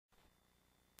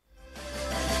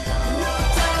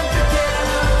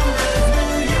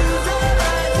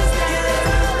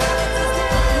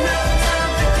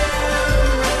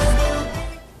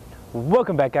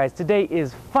Welcome back, guys. Today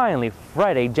is finally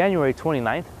Friday, January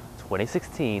 29th,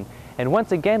 2016. And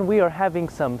once again, we are having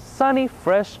some sunny,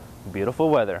 fresh, beautiful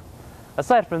weather.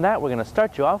 Aside from that, we're going to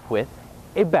start you off with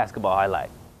a basketball highlight.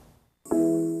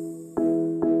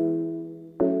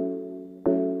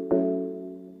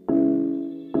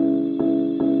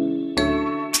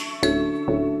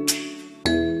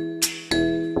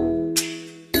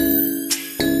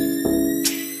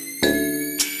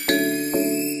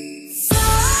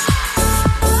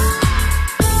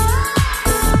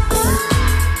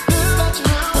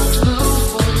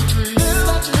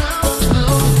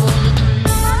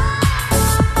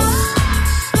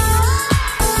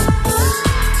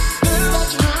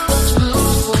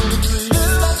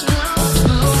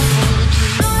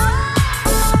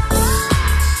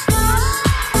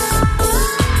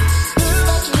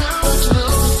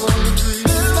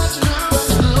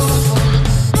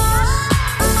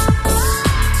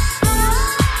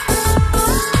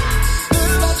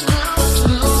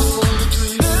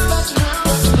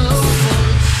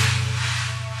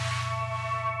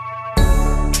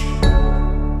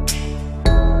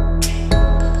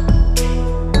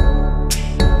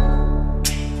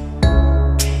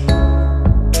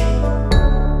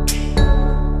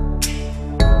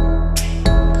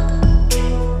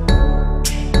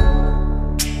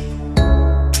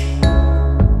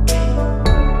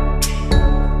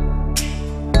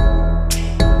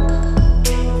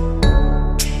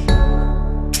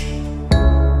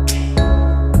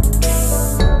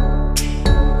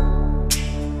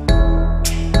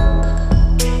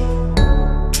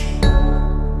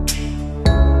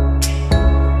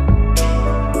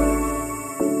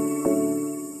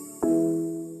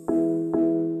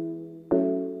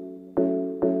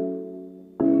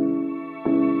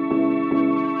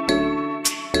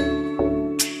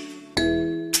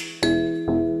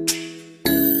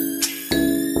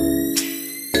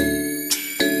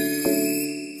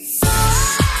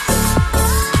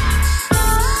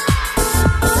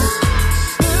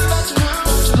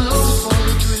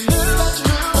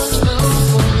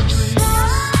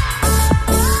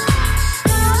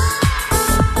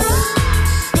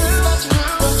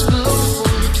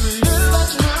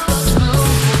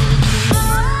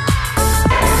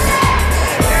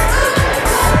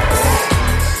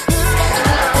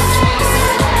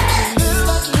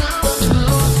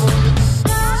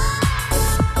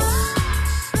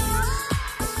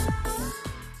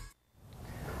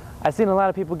 I've seen a lot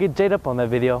of people get jaded up on that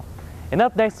video. And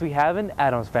up next we have an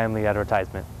Addams Family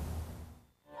advertisement.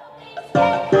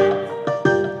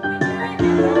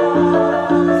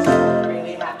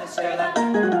 Really have to stir them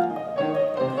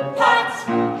pots.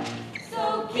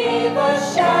 So give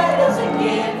us shadows and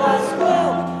give us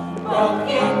gloom.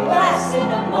 Broken glass in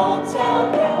a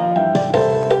motel room.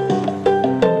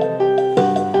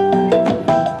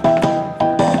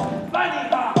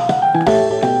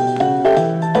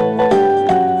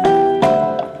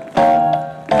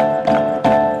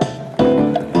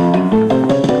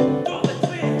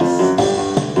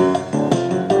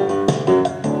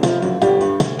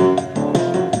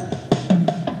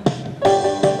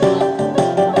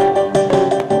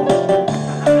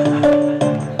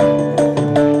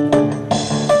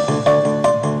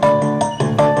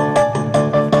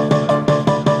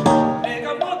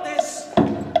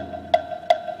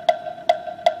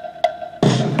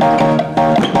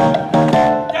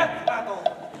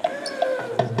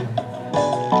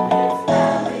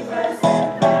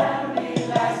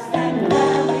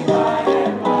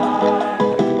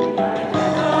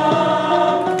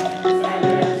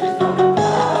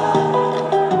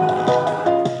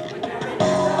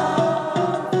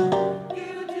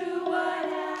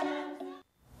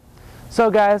 So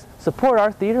guys, support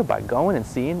our theater by going and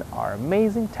seeing our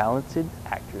amazing, talented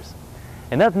actors.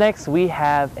 And up next, we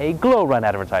have a Glow Run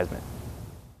advertisement.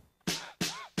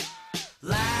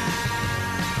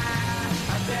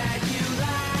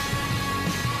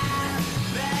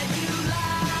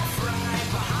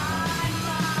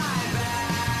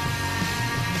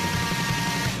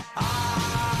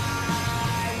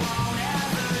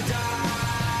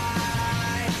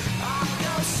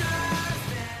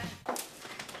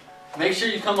 Make sure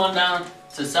you come on down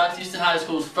to South Houston High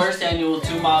School's first annual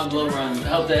 2-mile Glow Run to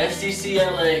help the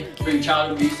FCCLA bring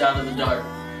child abuse out of the dark.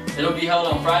 It'll be held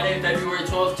on Friday, February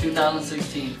 12th,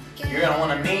 2016. You're going to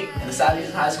want to meet in the South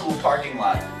Houston High School parking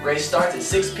lot. Race starts at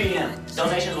 6 p.m.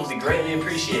 Donations will be greatly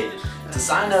appreciated. To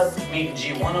sign up, meet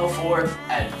G104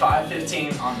 at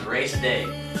 5:15 on the race day.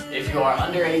 If you are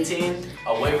under 18,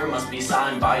 a waiver must be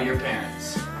signed by your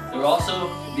parents. There will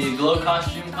also be a glow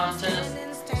costume contest,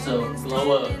 so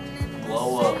glow up.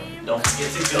 Glow up. Don't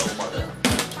forget to go, mother.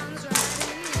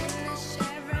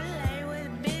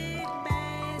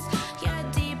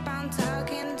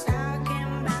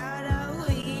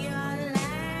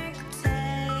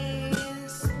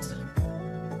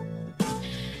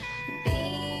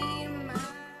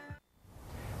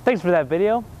 thanks for that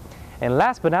video. And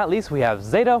last but not least, we have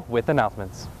Zeta with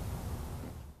announcements.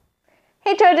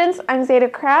 Hey Trojans, I'm Zeta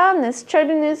Crow on this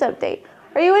Trojan News Update.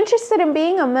 Are you interested in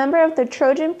being a member of the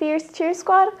Trojan Fierce Cheer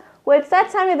Squad? Well, it's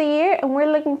that time of the year and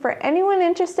we're looking for anyone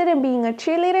interested in being a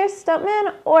cheerleader,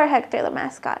 stuntman, or Hector the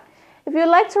mascot. If you'd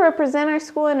like to represent our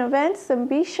school in events, then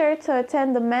be sure to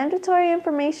attend the mandatory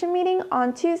information meeting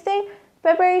on Tuesday,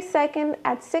 February 2nd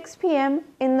at 6 p.m.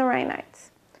 in the Rhinites.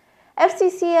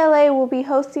 FCCLA will be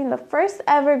hosting the first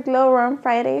ever Glow Run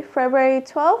Friday, February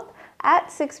 12th at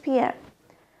 6 p.m.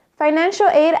 Financial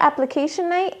aid application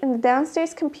night in the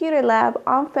downstairs computer lab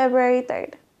on February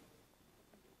 3rd.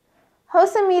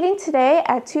 Host a meeting today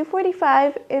at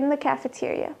 2:45 in the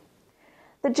cafeteria.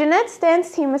 The Jeanette's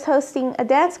dance team is hosting a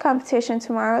dance competition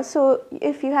tomorrow, so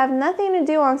if you have nothing to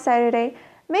do on Saturday,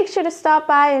 make sure to stop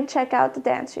by and check out the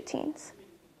dance routines.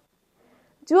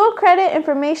 Dual credit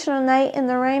informational night in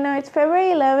the Reinards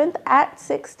February 11th at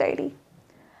 6:30.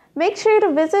 Make sure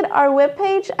to visit our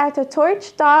webpage at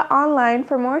thetorch.online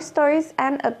for more stories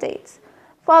and updates.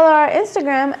 Follow our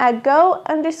Instagram at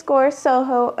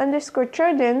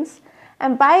go_soho_Trojans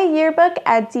and buy a yearbook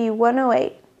at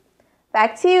D108.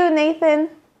 Back to you, Nathan.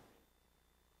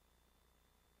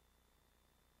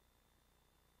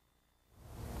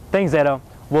 Thanks, Zeta.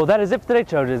 Well, that is it for today,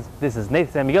 Trojans. This is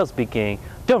Nathan San Miguel speaking.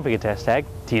 Don't forget to hashtag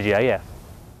TGIF.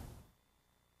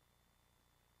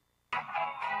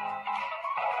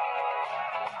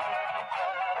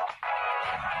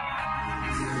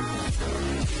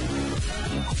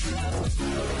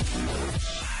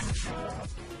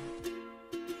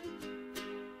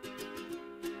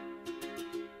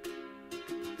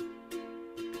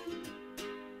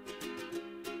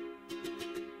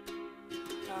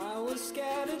 I was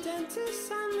scared of dentists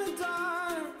and the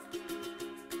dark.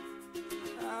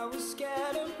 I was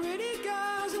scared of pretty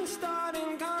girls and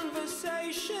starting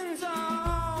conversations.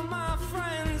 All my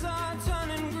friends are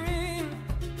turning green.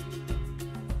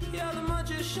 Yeah, the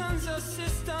magician's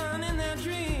assistant in their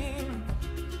dream.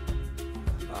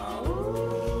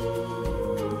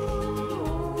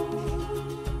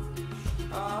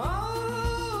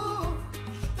 Oh,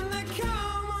 and they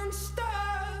come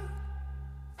unstuck.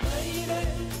 Lady,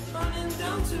 running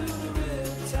down to the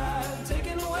riptide,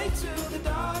 taken away to the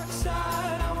dark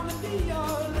side. I wanna be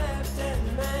your left-hand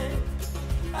man.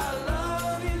 I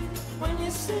love you when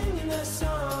you're singing that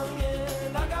song,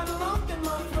 and I got a lump in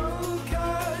my throat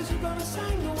 'cause you're gonna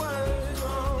sing the words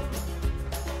wrong.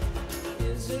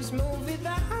 Is this movie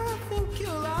that I think you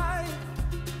like?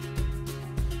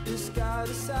 This guy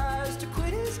decides to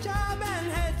quit his job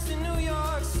and head to New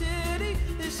York City.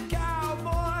 This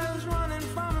cowboy's running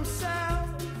from himself.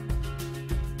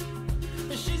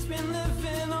 She's been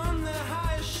living on the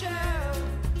highest shelf.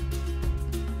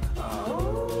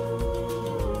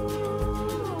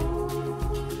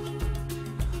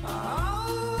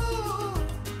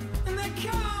 And they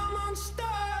come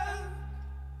unstuck.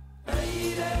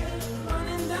 Lady,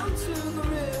 running down to the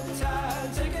riptide,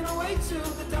 taken away to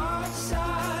the dark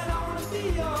side. I wanna be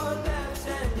your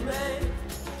left-hand man.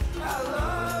 I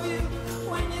love you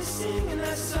when you're singing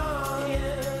that song,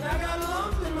 and I got a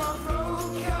lump in my throat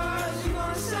 'cause you're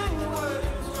gonna sing the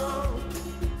words wrong.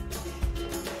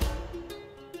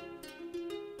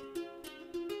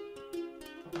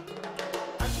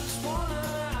 I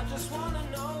just wanna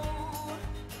know.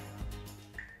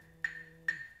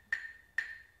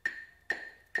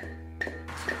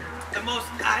 The most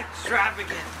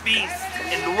extravagant beast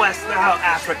in West Nile,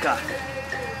 Africa.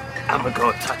 I'ma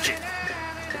go touch it.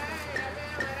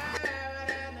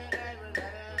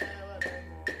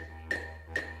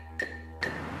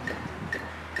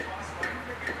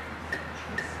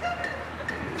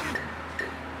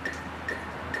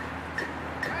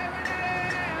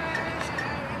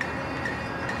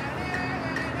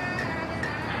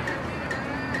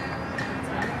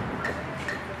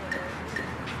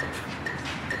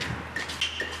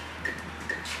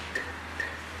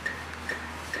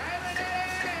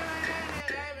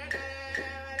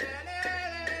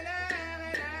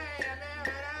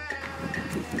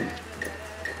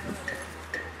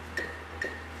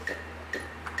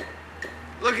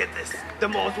 Look at this, the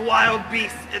most wild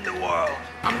beast in the world.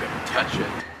 I'm gonna touch it.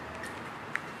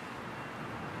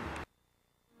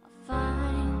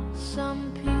 Find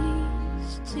some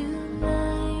peace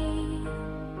tonight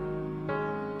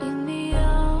in the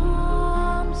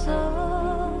arms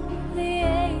of the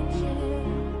angel.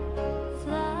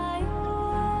 Fly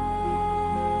away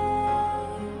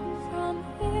from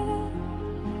here,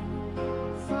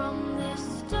 from this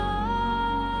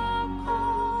dark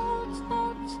old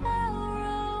hotel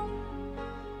room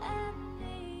at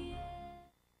the end.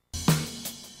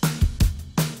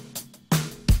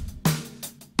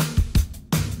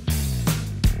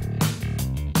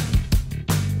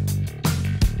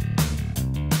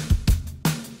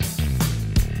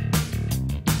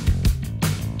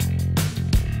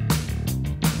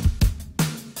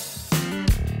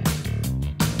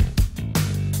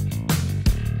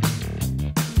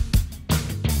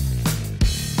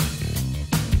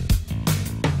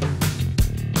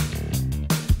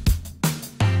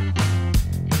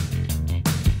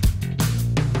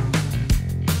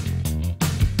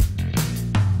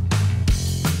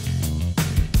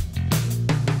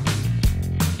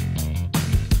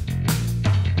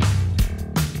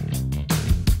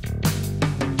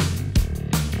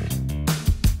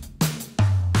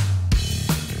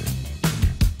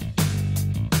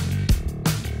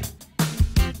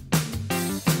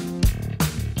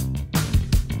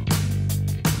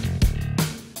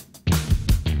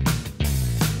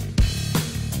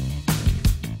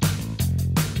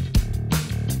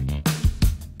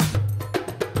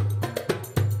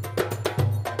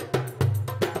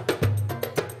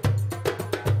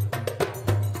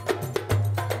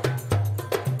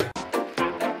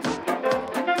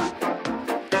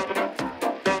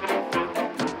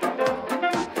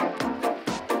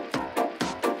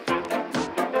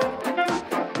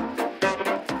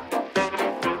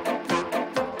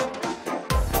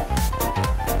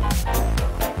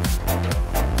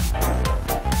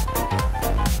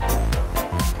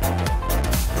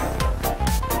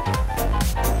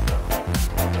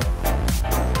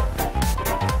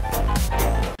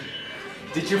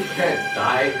 Did your parent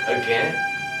die again?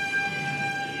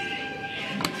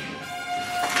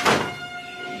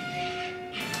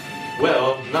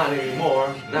 Well, not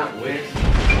anymore. Not with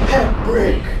Pet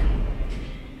Brick.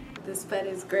 This pet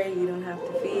is great. You don't have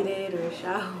to feed it or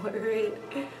shower it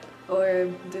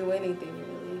or do anything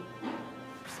really.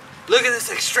 Look at this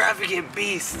extravagant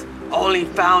beast, only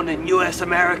found in U.S.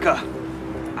 America.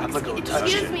 I'm gonna go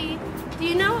touch it. Excuse me. Do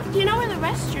you know where the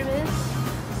restroom is?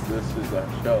 This is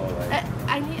our show. Like,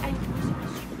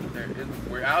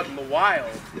 we're out in the wild.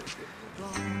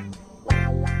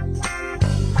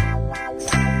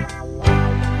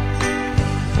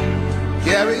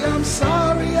 Gary, I'm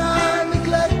sorry I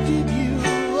neglected you.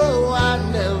 Oh, I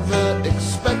never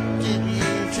expected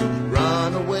you to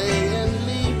run away and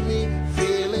leave me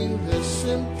feeling this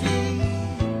empty.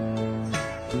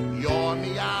 Your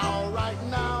meow right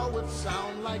now would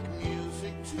sound like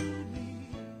music to me.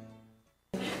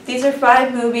 These are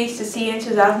 5 movies to see in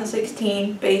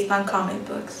 2016 based on comic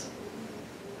books.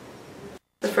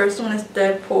 The first one is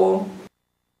Deadpool.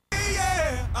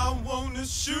 Yeah, I wanna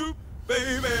shoot,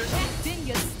 baby. Packed in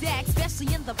your stack,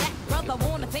 especially in the back, brother.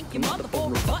 Wanna thank your mother for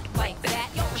a butt like that.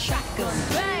 Yo, shotgun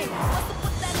bang. What's up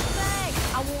with that thing?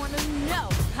 I wanna know,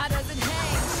 how does it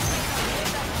hang?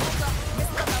 Hold up,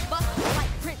 Mr. Lover,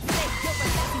 like Prince said, you're a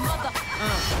sexy mother.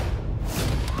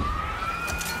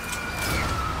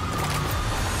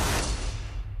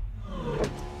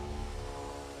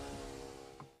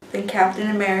 Then Captain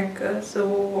America,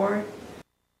 Civil War.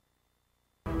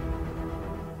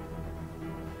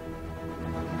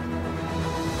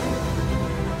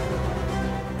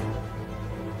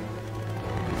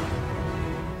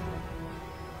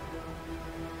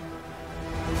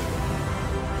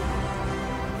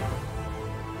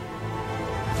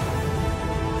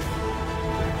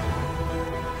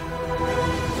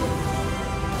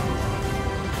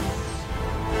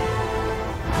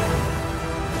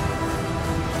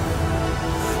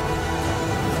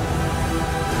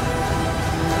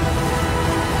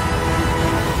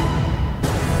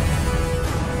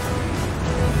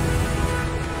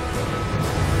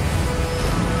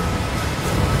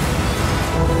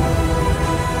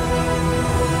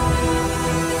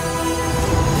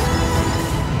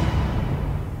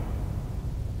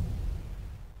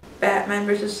 Batman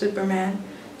vs. Superman.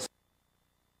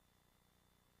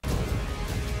 The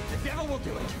devil will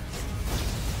do it.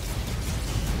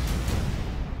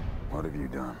 What have you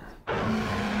done?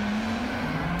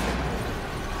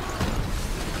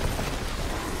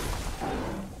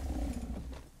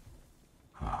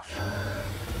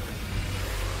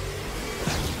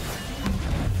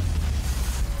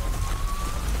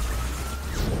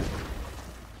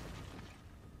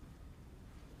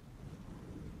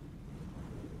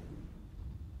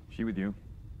 She with you?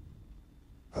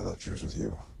 I thought she was with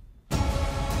you.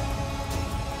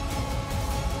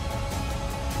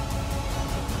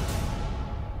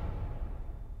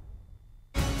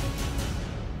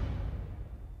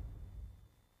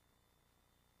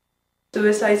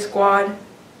 Suicide Squad.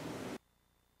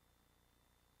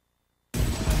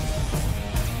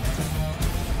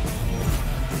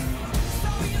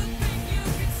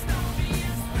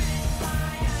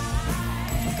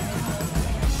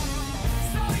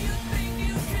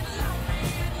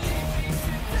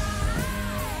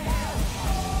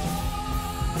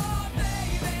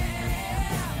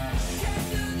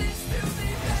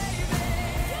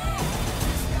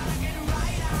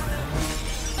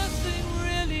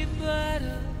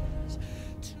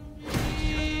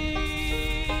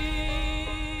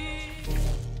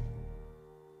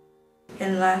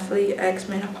 And lastly,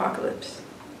 X-Men Apocalypse.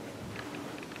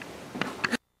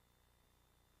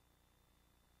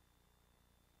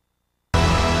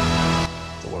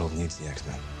 The world needs the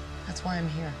X-Men. That's why I'm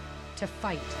here. To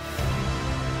fight.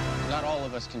 Not all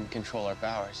of us can control our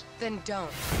powers. Then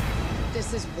don't.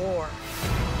 This is war.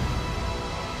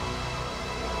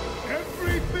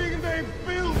 Everything they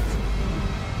built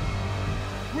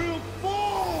will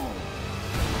fall.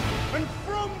 And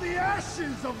from the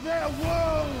ashes of their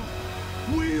world,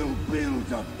 we'll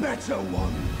build a better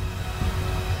one.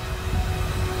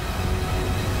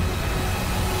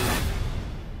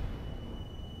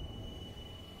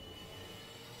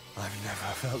 I've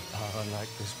never felt power like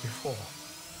this before.